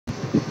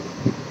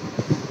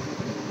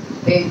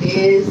It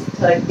is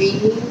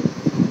 13,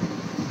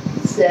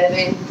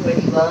 7,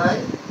 21.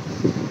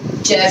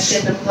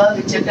 Chapter number,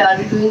 which chapter are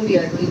we doing? We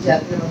are doing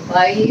chapter number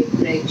 5,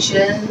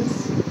 fractions.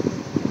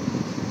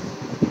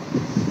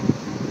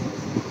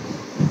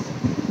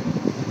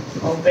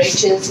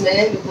 Fractions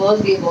में,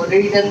 because we have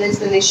already done the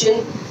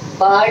explanation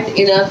part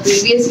in our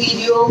previous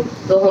video,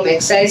 तो हम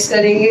exercise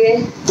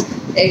करेंगे.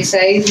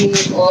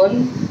 Exercise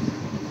on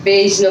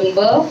page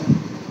number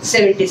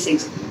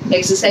 76.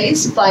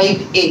 Exercise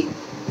 5A.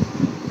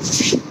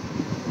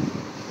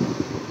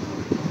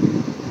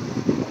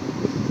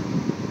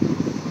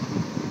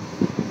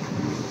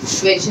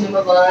 Question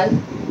number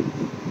 1.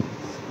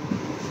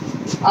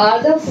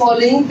 Are the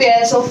following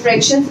pairs of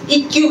fractions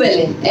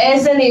equivalent?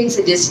 As the name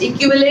suggests,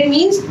 equivalent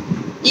means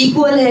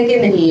equal है कि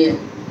नहीं है.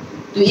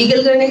 तो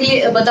equal करने के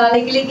लिए,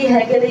 बताने के लिए कि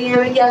है कि नहीं है,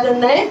 हमें क्या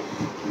करना है?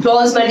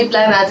 क्रॉस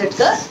मल्टीप्लाई मेथड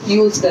का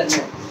यूज करना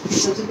है.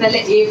 सबसे पहले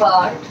ए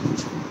part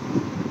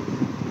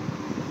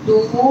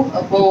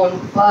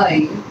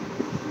 2/5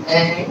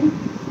 and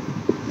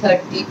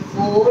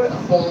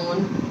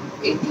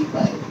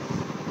 34/85.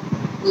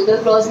 Do the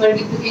cross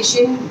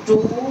multiplication. 2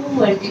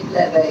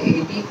 multiplied by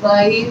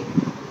 85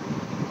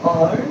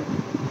 or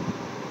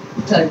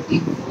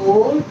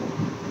 34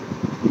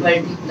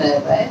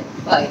 multiplied by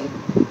 5.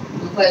 2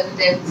 5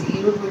 10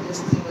 0 2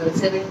 60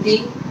 170.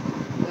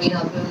 तो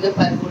यहाँ पे हो गया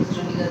 5 4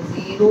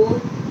 0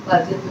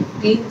 5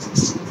 15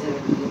 16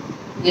 17.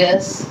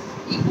 यस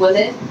इक्वल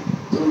है.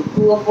 तो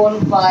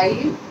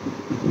 2/5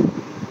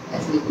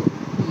 ऐसे लिखो.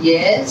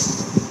 Yes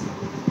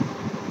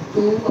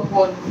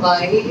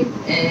 2/5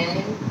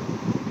 and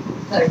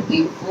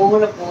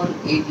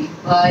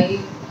 34/85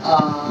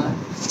 are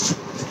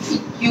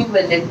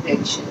equivalent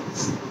fractions.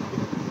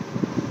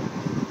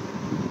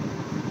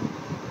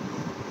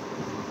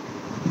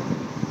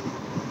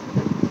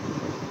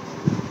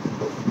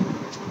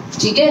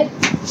 ठीक है,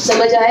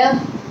 समझ आया?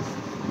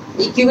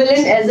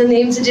 Equivalent as the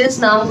name suggest,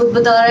 नाम खुद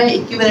बता रहा है.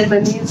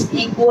 Equivalent means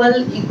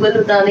equal. इक्वल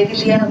बताने के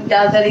लिए हम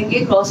क्या करेंगे?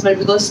 Cross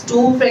multiply, because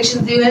two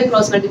fractions दिए हुए हैं,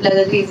 क्रॉस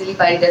मल्टीप्लाई करके इजीली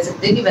फाइंड कर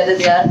सकते हैं कि वेदर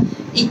दे आर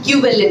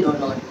इक्विवेलेंट और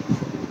not.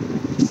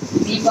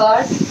 B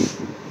part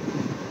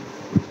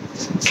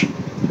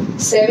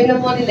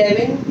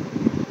 7/11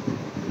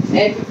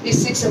 and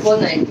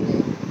 56/99.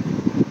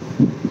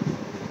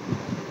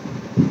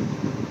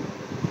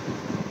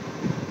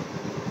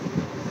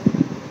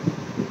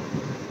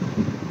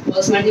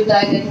 Cross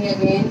multiply करेंगे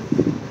again.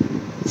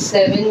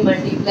 7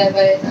 multiplied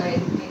by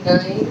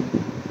 99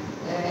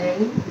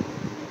 and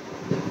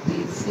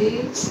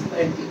 56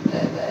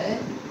 multiplied by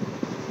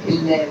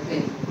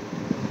 11.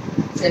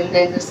 7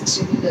 9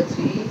 63 का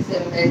 3,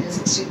 7 9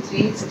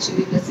 63,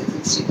 63 plus 6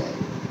 69.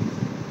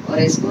 और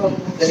इसको हम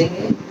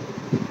करेंगे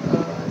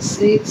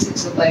 6 6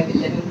 और 5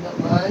 11 का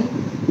 1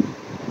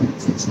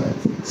 6 1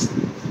 6.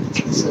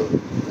 So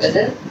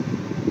whether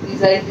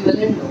these are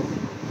equivalent?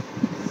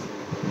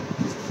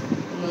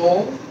 No,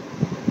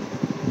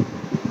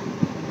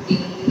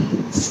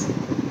 these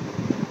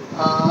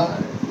are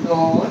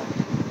not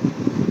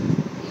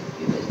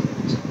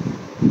equivalent.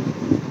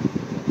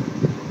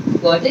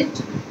 Got it?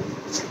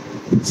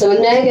 समझ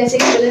में आया कैसे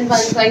इक्विवेलेंट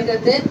फाइंड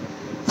करते हैं?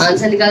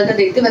 आंसर निकाल कर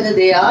देखते हैं whether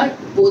they are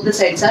both the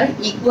sides are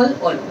equal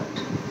or not.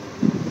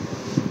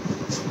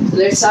 So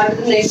let's start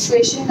with the next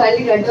question.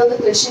 Kindly write down the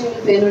question in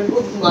your pen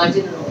notebook,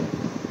 margin and all.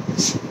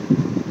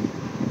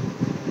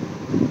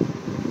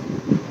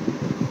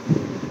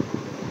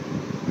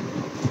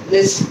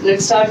 Let's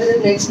start with the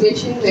next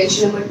question.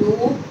 Question number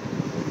 2.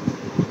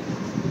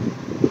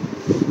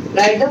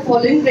 Write the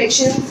following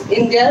fractions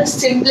in their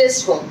simplest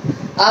form.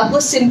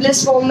 आपको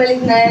simplest form में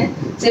लिखना है.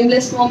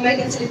 simplest form में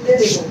कैसे लिखते हैं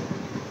देखो.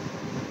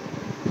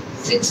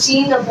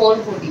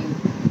 16/14.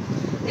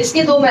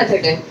 इसके दो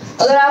मेथड है.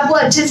 अगर आपको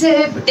अच्छे से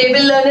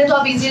टेबल लर्न है तो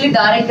आप इजीली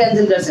डायरेक्ट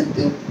कैंसिल कर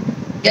सकते हो.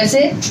 कैसे?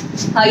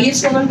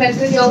 हाईएस्ट कॉमन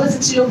फैक्टर क्या होगा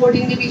 16 और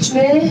 14 के बीच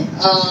में?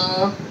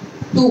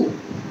 2.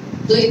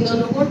 तो इन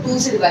दोनों को 2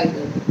 से डिवाइड कर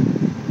दो.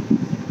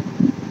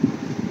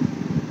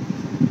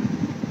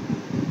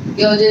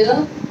 क्या हो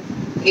जाएगा?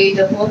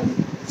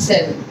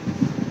 8/7.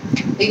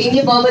 लेकिन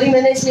ये बराबरी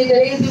मैंने इसलिए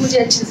करी क्योंकि मुझे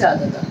अच्छे से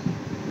आता था.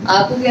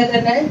 आपको क्या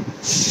करना है?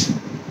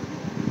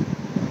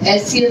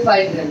 HCF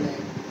फाइंड करना है.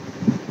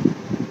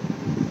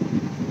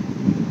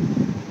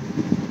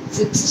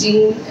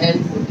 16 and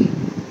 14.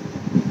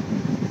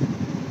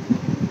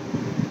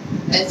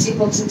 HCF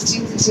of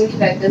 16 की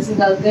फैक्टर्स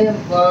निकालते हैं.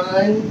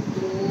 1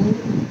 2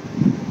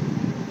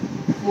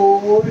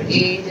 4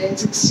 8 and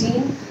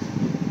 16.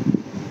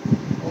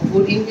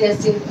 14 के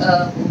ऐसे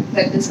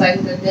फैक्टर्स फाइंड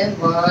करते हैं.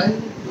 1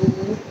 2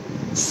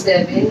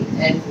 7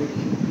 and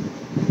 14.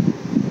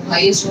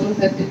 हाईएस्ट कॉमन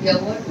फैक्टर क्या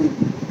हुआ? 2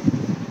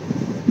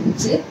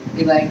 से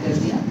डिवाइड कर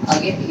दिया.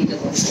 आगे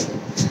 8/7.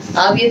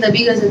 आप ये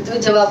तभी कर सकते हो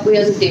जब आपको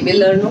या तो टेबल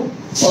लर्न हो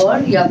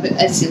और या फिर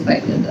HCF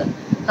फाइंड करना.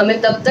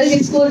 हमें तब तक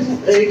इसको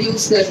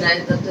रिड्यूस करना है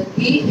तब तक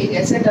कि एक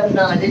ऐसा टर्म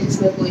ना आ जाए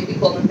जिसमें कोई भी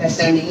कॉमन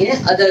फैक्टर नहीं है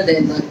अदर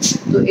देन 1.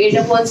 तो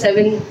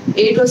 8/7,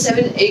 8 और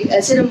 7 एक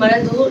ऐसे नंबर है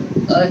तो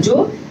जो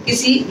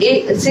किसी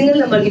एक सिंगल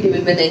नंबर की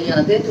टेबल में नहीं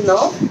आते. तो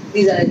now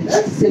these are in the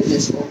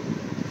simplest form.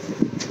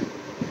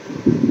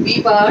 B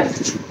part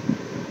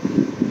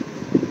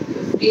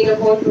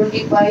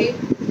 15/25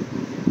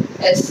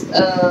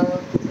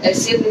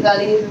 HCF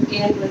निकालेंगे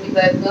 15 and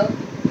 25 का,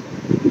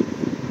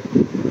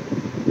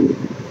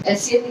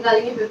 HCF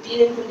निकालेंगे 15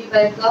 and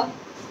 25 का।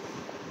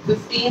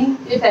 15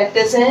 के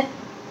फैक्टर्स हैं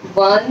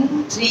 1,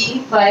 3,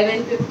 5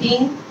 and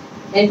 15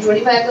 and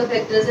 25 का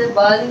फैक्टर्स है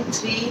 1,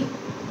 3,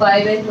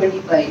 5 and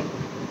 25।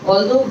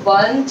 ऑल्दो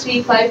 1,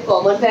 3, 5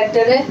 कॉमन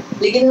फैक्टर है,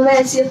 लेकिन हमें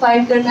HCF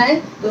फाइंड करना है,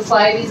 तो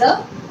 5 is a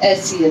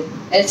HCF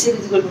is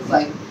equal to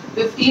 5।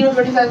 15 और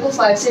 25 को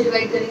 5 से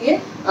डिवाइड करेंगे,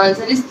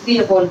 आंसर इज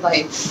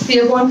 3/5।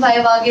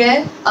 3/5 आ गया है।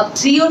 अब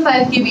 3 और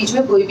 5 के बीच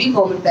में कोई भी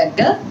कॉमन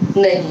फैक्टर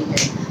नहीं है।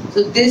 So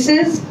this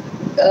is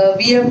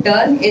we have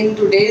done in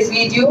today's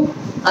video.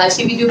 आज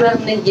की वीडियो में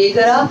हमने ये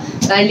करा।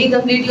 Kindly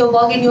complete your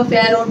work in your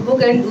fair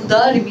notebook and do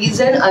the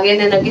revision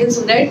again and again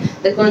so that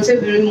the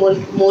concept will be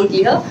more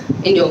clear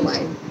in your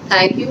mind.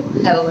 Thank you.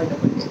 Have a wonderful day.